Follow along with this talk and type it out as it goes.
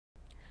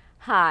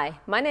Hi,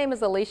 my name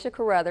is Alicia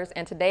Carruthers,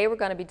 and today we're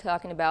going to be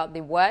talking about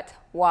the what,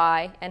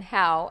 why, and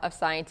how of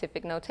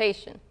scientific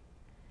notation.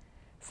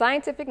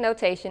 Scientific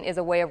notation is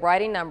a way of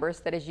writing numbers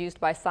that is used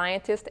by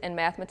scientists and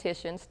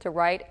mathematicians to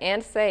write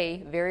and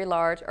say very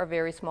large or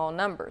very small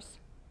numbers.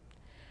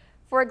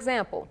 For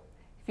example,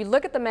 if you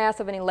look at the mass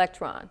of an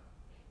electron,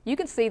 you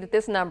can see that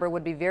this number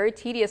would be very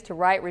tedious to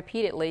write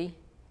repeatedly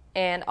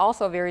and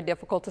also very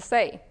difficult to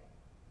say.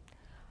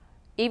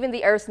 Even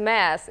the Earth's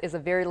mass is a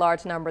very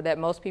large number that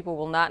most people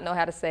will not know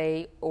how to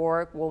say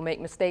or will make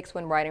mistakes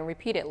when writing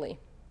repeatedly.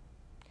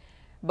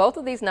 Both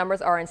of these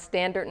numbers are in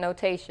standard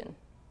notation.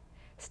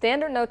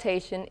 Standard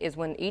notation is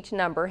when each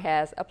number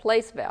has a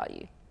place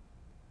value.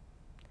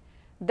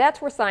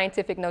 That's where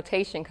scientific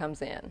notation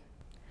comes in.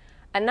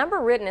 A number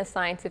written in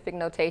scientific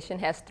notation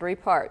has three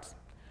parts: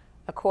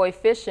 a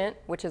coefficient,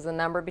 which is a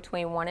number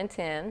between 1 and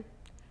 10,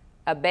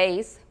 a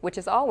base, which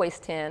is always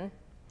 10,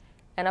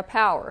 and a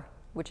power,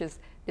 which is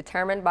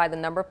determined by the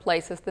number of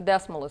places the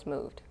decimal is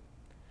moved.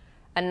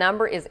 A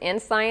number is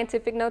in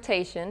scientific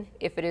notation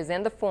if it is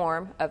in the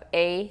form of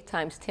a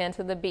times 10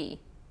 to the b,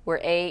 where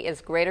a is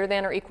greater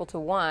than or equal to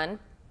 1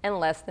 and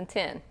less than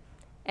 10,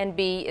 and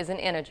b is an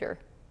integer.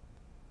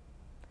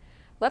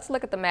 Let's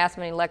look at the mass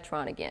of an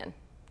electron again.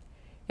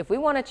 If we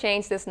want to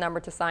change this number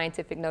to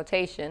scientific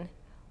notation,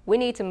 we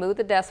need to move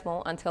the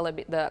decimal until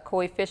the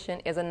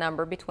coefficient is a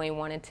number between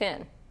 1 and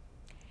 10.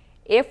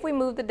 If we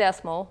move the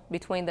decimal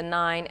between the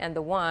 9 and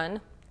the 1,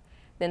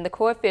 then the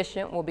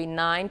coefficient will be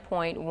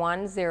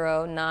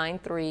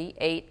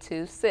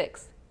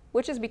 9.1093826,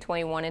 which is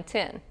between 1 and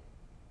 10.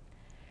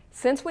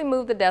 Since we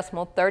move the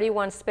decimal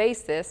 31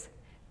 spaces,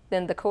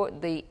 then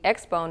the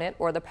exponent,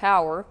 or the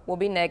power, will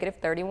be negative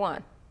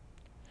 31.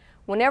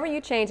 Whenever you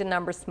change a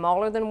number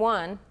smaller than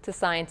 1 to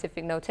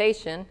scientific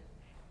notation,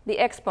 the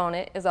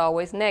exponent is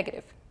always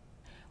negative.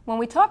 When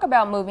we talk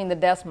about moving the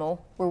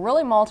decimal, we're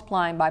really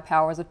multiplying by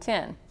powers of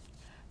 10.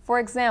 For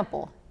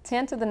example,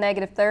 10 to the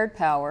negative third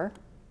power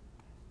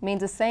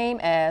means the same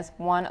as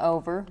 1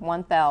 over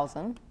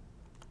 1,000,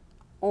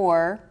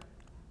 or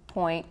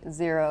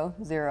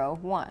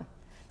 0.001.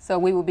 So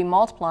we will be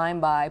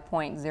multiplying by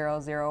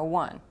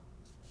 0.001.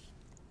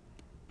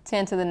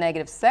 10 to the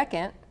negative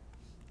second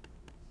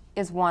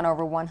is 1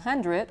 over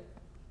 100,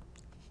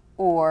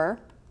 or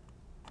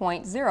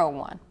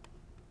 0.01,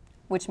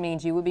 which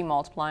means you would be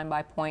multiplying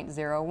by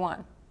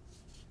 0.01.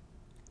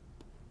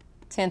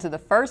 10 to the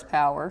first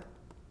power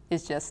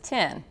is just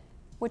 10,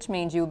 which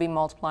means you will be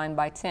multiplying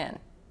by 10.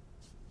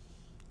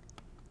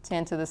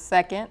 10 to the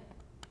second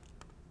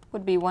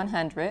would be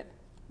 100,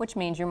 which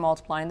means you're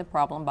multiplying the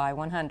problem by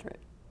 100.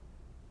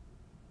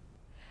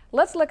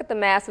 Let's look at the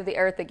mass of the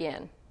Earth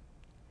again.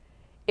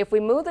 If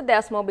we move the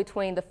decimal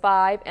between the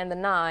 5 and the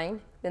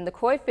 9, then the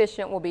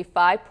coefficient will be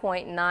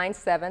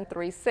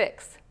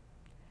 5.9736.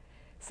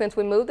 Since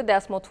we move the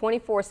decimal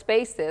 24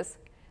 spaces,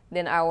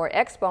 then our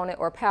exponent,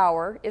 or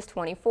power, is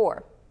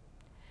 24.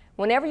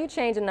 Whenever you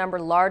change a number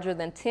larger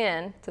than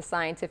 10 to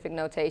scientific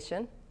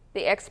notation,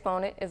 the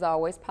exponent is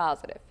always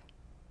positive.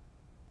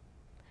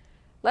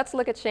 Let's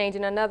look at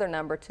changing another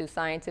number to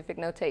scientific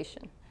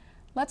notation.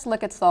 Let's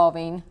look at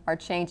solving our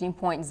changing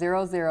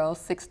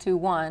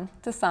 0.00621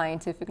 to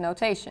scientific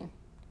notation.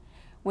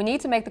 We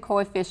need to make the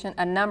coefficient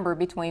a number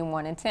between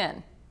 1 and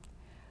 10.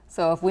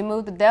 So if we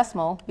move the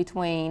decimal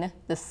between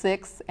the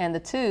 6 and the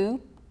 2,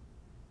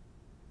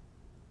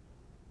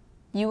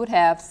 you would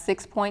have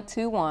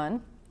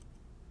 6.21,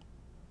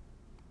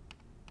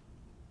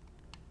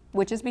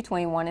 which is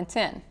between 1 and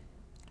 10.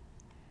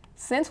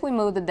 Since we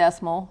moved the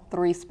decimal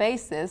 3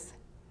 spaces,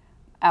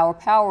 our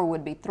power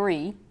would be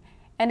 3,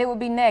 and it would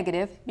be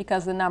negative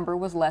because the number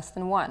was less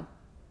than 1.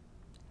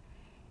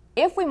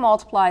 If we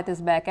multiply this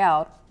back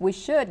out, we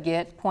should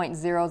get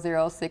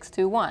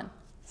 0.00621.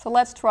 So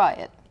let's try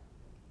it.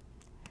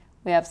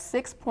 We have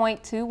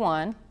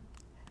 6.21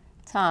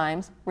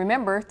 times,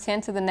 remember 10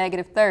 to the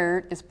negative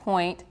third is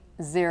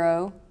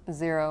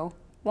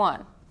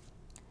 0.001.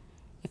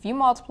 If you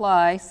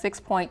multiply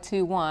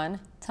 6.21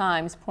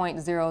 times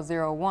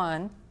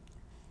 0.001,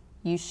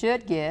 you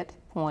should get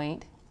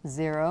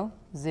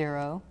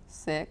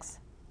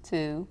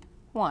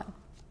 0.00621.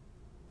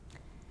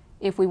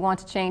 If we want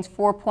to change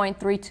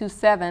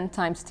 4.327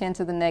 times 10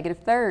 to the negative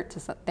third to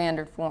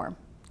standard form,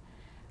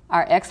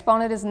 our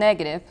exponent is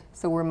negative,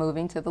 so we're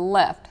moving to the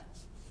left.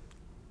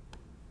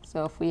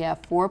 So if we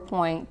have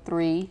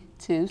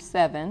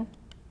 4.327,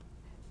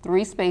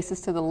 3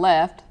 spaces to the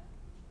left,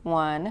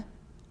 1,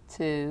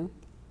 2,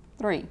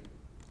 3.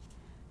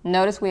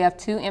 Notice we have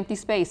 2 empty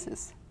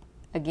spaces.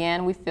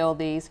 Again, we fill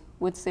these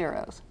with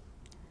zeros.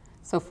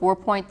 So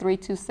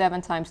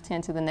 4.327 times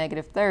 10 to the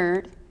negative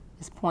third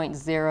is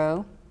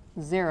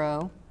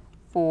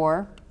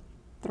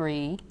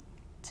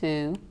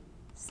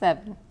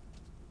 0.00437.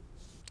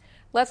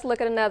 Let's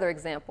look at another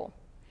example.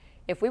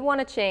 If we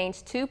want to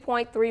change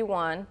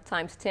 2.31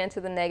 times 10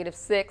 to the negative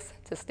 6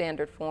 to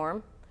standard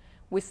form,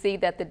 we see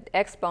that the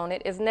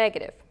exponent is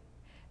negative.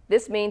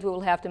 This means we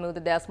will have to move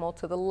the decimal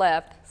to the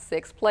left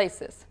 6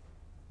 places.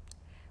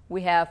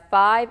 We have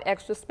 5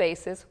 extra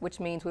spaces, which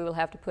means we will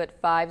have to put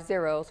 5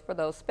 zeros for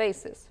those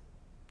spaces.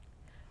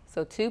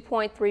 So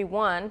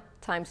 2.31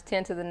 times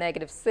 10 to the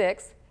negative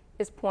 6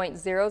 is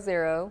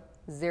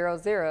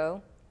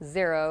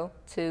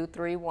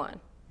 0.00000231.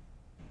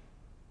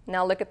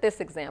 Now look at this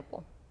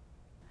example.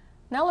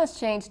 Now let's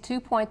change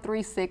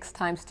 2.36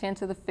 times 10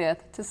 to the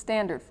 5th to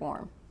standard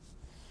form.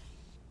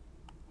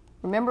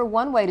 Remember,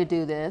 one way to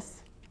do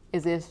this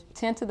is if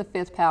 10 to the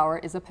 5th power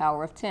is a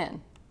power of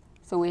 10.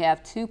 So we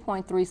have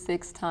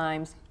 2.36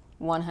 times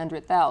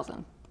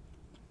 100,000.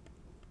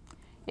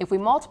 If we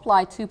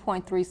multiply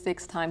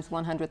 2.36 times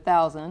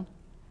 100,000,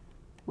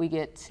 we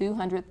get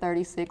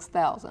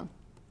 236,000.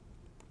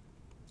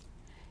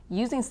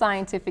 Using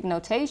scientific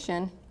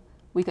notation,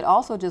 we could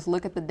also just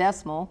look at the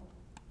decimal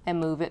and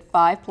move it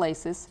 5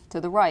 places to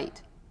the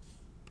right.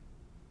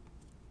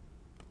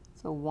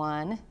 So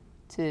 1,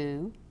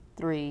 2,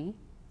 3,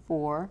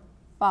 4,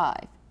 5,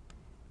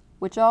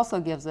 which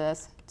also gives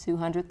us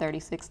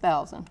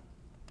 236,000.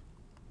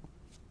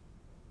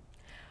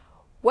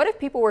 What if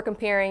people were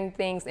comparing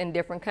things in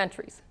different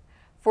countries?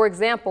 For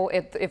example,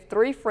 if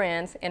 3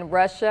 friends in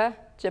Russia,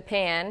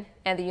 Japan,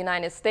 and the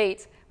United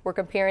States were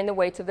comparing the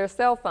weights of their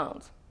cell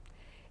phones,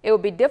 it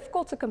would be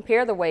difficult to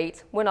compare the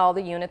weights when all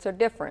the units are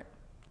different.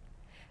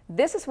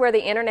 This is where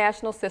the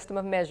International System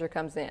of Measure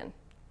comes in.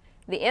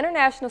 The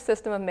International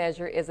System of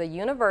Measure is a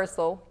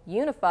universal,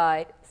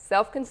 unified,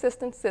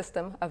 self-consistent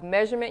system of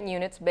measurement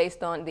units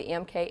based on the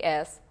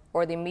MKS,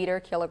 or the meter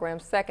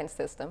kilogram second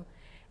system,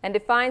 and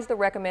defines the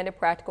recommended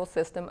practical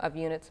system of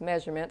units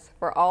measurements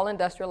for all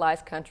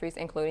industrialized countries,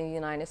 including the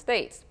United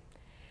States.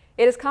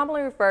 It is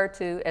commonly referred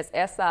to as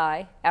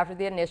SI after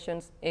the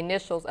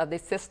initials of the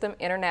System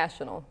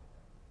International.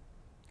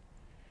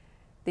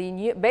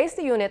 The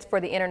basic units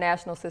for the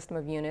International System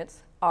of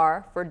Units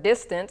are for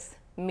distance,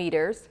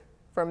 meters,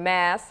 for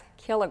mass,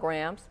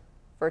 kilograms,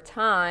 for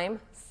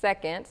time,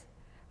 seconds,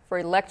 for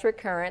electric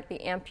current,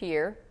 the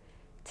ampere,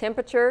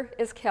 temperature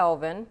is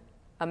Kelvin,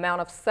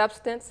 amount of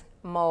substance,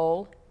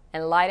 mole,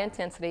 and light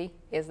intensity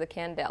is the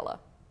candela.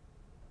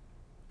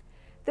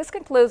 This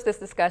concludes this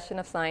discussion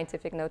of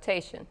scientific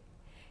notation.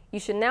 You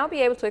should now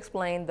be able to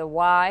explain the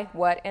why,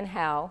 what, and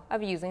how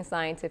of using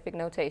scientific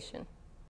notation.